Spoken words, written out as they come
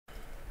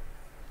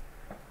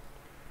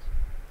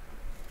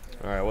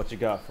Alright, what you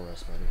got for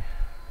us, buddy?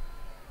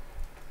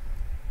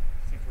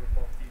 See if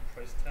we're off the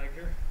price tag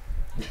here.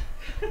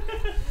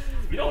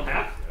 You don't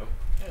have to.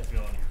 Yeah, it's been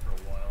on here for a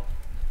while.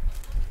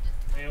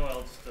 Anyway,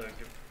 I'll just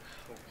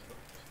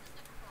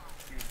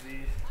use the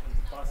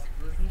plastic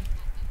version.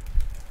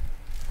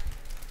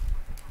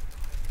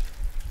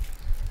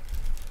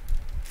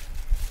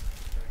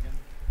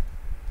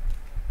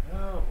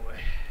 Oh boy.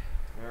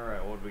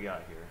 Alright, what do we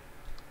got here?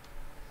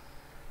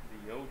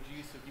 The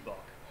OG Tsukibako.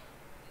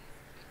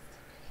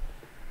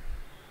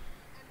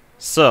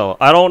 So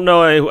I don't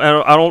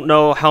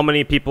know how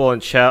many people in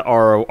chat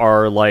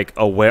are like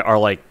aware, are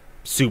like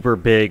super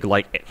big.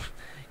 Like,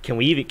 can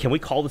we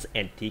call this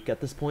antique at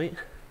this point?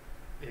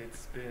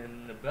 It's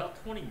been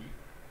about 20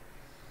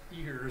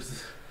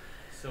 years,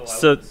 so I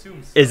would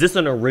assume so. Is this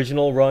an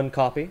original run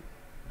copy?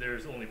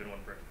 There's only been one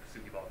printed for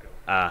Tsukibako.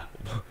 Ah,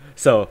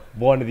 so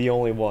one of the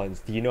only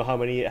ones. Do you know how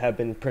many have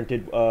been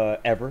printed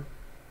ever?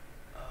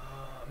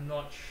 I'm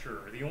not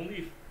sure. The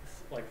only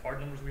like hard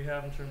numbers we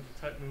have in terms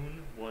of Type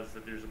Moon was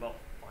that there's about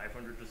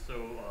 500 or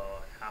so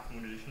half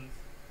moon editions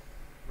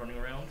running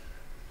around.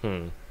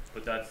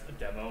 But that's a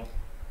demo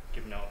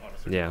given out on a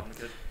certain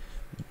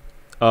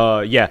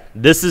comic. Yeah.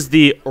 This is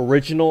the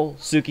original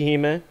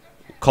Tsukihime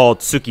called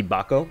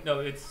Tsukibako. No,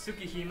 it's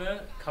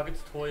Tsukihime,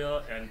 Kagetsu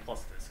Tohya, and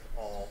Plus Disc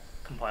all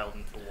compiled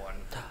into one.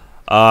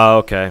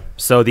 Okay.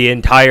 So the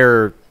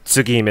entire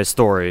Tsukihime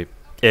story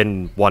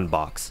in one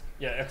box.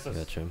 Yeah, excess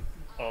Gotcha.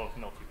 of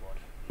Melty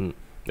Blood.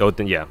 Oh,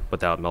 then yeah,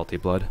 without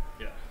Melty Blood.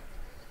 Yeah.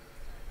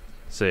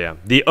 So yeah,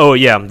 the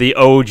OG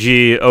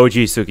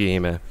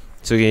Tsukihime,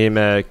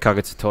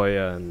 Kagetsu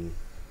Tohya, and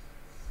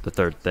the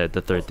third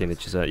thing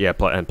that you said, yeah,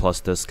 and Plus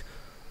Disc,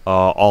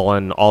 all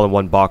in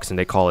one box, and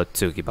they call it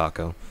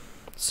Tsukibako.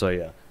 So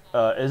yeah,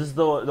 is this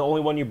the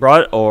only one you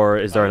brought, or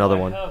is there another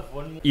one? Have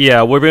one more.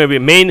 Yeah, we're gonna be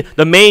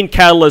the main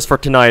catalyst for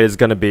tonight is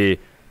gonna be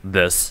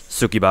this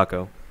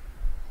Tsukibako.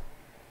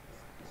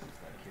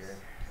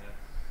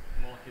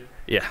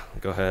 Yeah,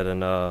 go ahead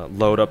and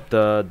load up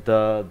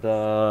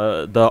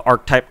the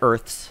Archetype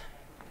Earths.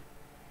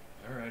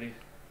 Alrighty,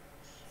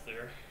 it's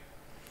there.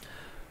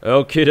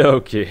 Okie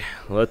dokie,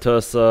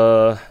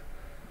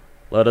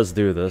 let us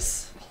do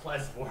this.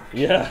 Let's work.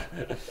 Yeah,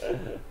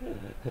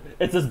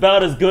 it's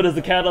about as good as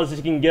the catalyst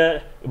you can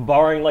get,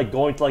 barring like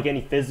going to like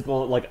any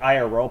physical like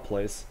IRL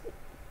place.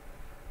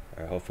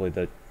 All right, hopefully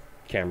the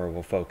camera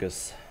will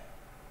focus.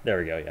 There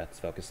we go. Yeah,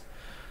 it's focused.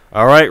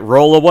 All right,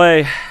 roll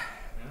away. Yeah,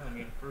 I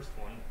mean, first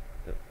one.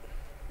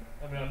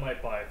 I mean, I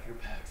might buy a few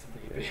packs of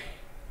maybe.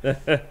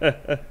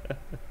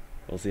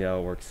 We'll see how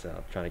it works out.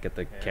 I'm trying to get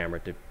the camera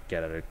to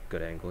get at a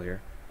good angle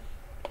here.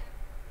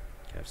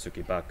 Have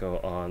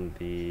Tsukibako on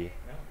the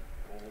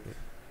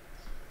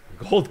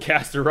gold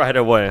caster right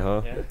away,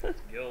 huh? Yeah,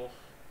 Gil.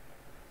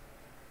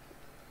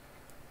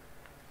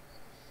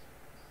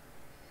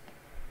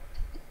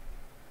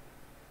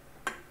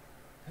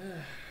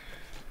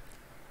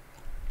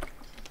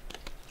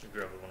 Should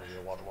grab one of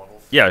your water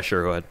bottles. Yeah,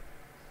 sure. Go ahead.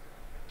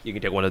 You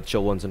can take one of the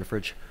chill ones in the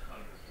fridge.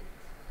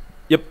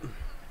 Yep.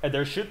 And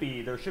there should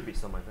be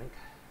some, I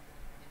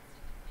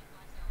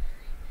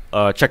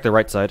think. Check the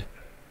right side.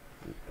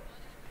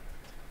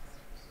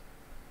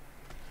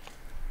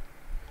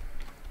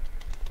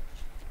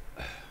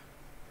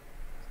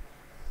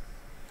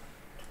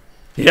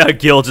 Yeah,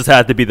 Gil just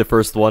had to be the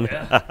first one.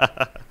 Yeah.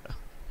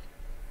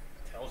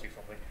 Tells you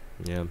something.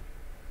 Yeah.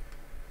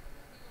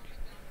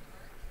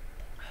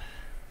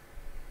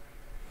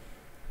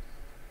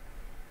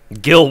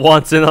 Gil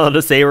wants in on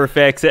the saber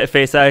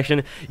face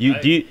action. You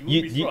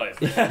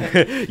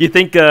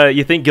think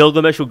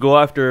Gilgamesh will go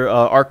after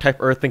Archetype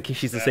Earth thinking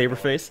she's a saber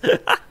face?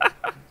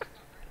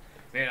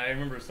 Man, I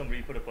remember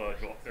somebody put up a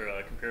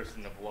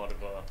comparison of a lot of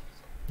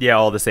yeah,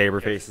 all the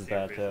saber faces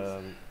saber that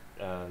faces.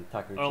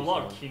 Takeuchi's a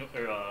lot of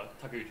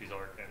Takeuchi's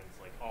art, and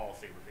it's like all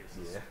saber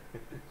faces. Yeah.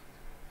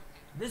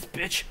 This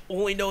bitch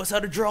only knows how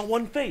to draw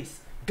one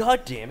face.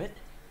 God damn it.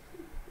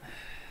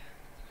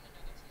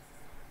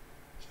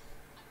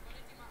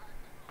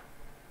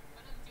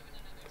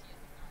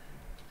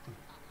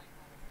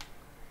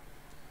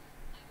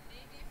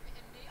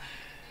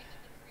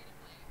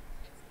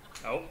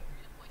 Oh.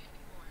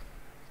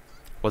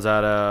 Was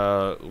that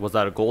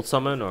a gold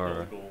summon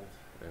or? Gold.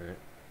 Alright.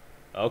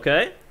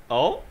 Okay.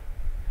 Oh.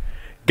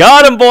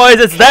 Got him, boys.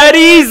 It's that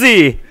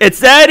easy. It's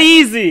that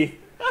easy.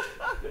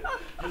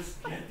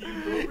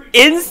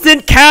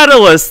 Instant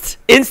catalyst.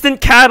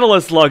 Instant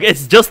catalyst lug.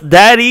 It's just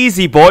that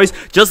easy, boys.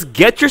 Just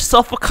get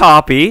yourself a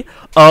copy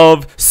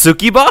of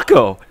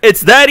Tsukibako.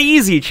 It's that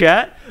easy,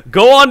 chat.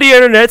 Go on the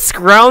internet,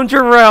 scrounge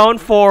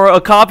around for a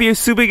copy of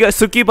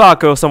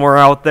Tsukibako somewhere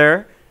out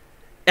there.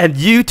 And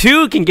you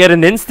too can get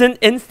an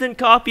instant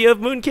copy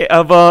of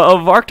of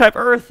Archetype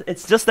Earth.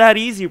 It's just that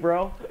easy,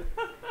 bro.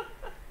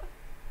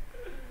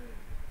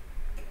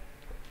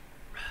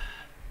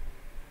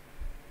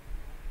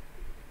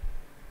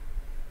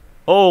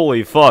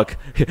 Holy fuck!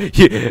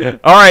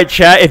 All right,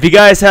 chat. If you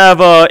guys have,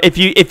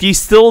 if you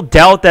still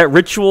doubt that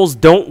rituals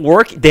don't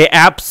work, they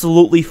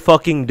absolutely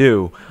fucking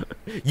do.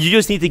 You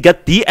just need to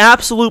get the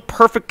absolute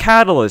perfect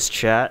catalyst,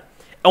 chat.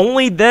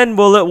 only then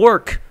will it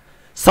work.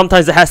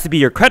 Sometimes it has to be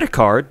your credit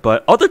card,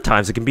 but other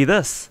times it can be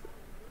this.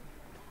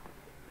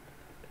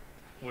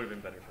 Would have been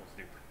better if it was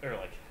stupid. Or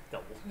like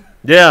double.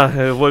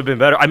 Yeah, it would have been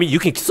better. I mean, you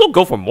can still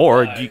go for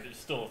more. There's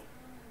still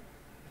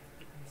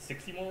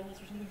 60 more levels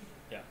or something?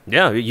 Yeah.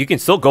 Yeah, you can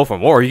still go for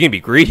more. You can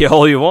be greedy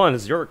all you want.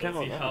 It's your account.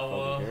 Let's see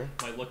how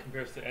my luck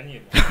compares to any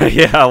of them.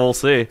 Yeah, we'll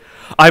see.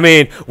 I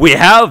mean, we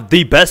have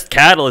the best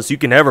catalyst you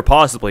can ever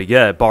possibly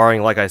get,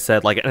 barring, like I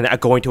said, like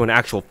going to an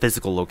actual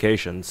physical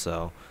location.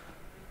 So,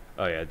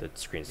 oh yeah, the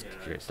screen's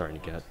starting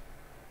to get.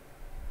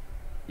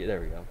 Yeah,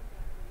 there we go.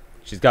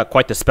 She's got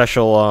quite the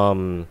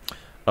special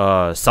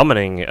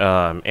summoning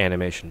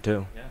animation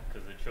too. Yeah,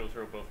 because it shows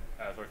her both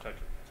as Archetype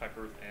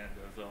Earth and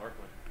as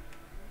Arcueid.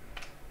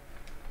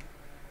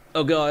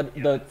 Oh god,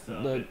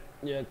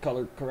 yeah,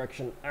 color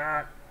correction.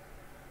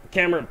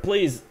 Camera,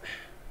 please.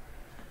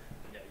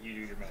 Yeah, you do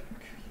your magic.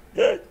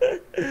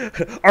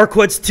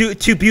 Arcueid's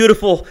too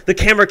beautiful. The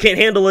camera can't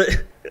handle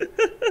it.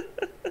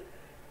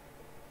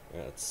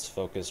 Let's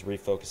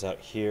refocus out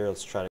here. Let's try to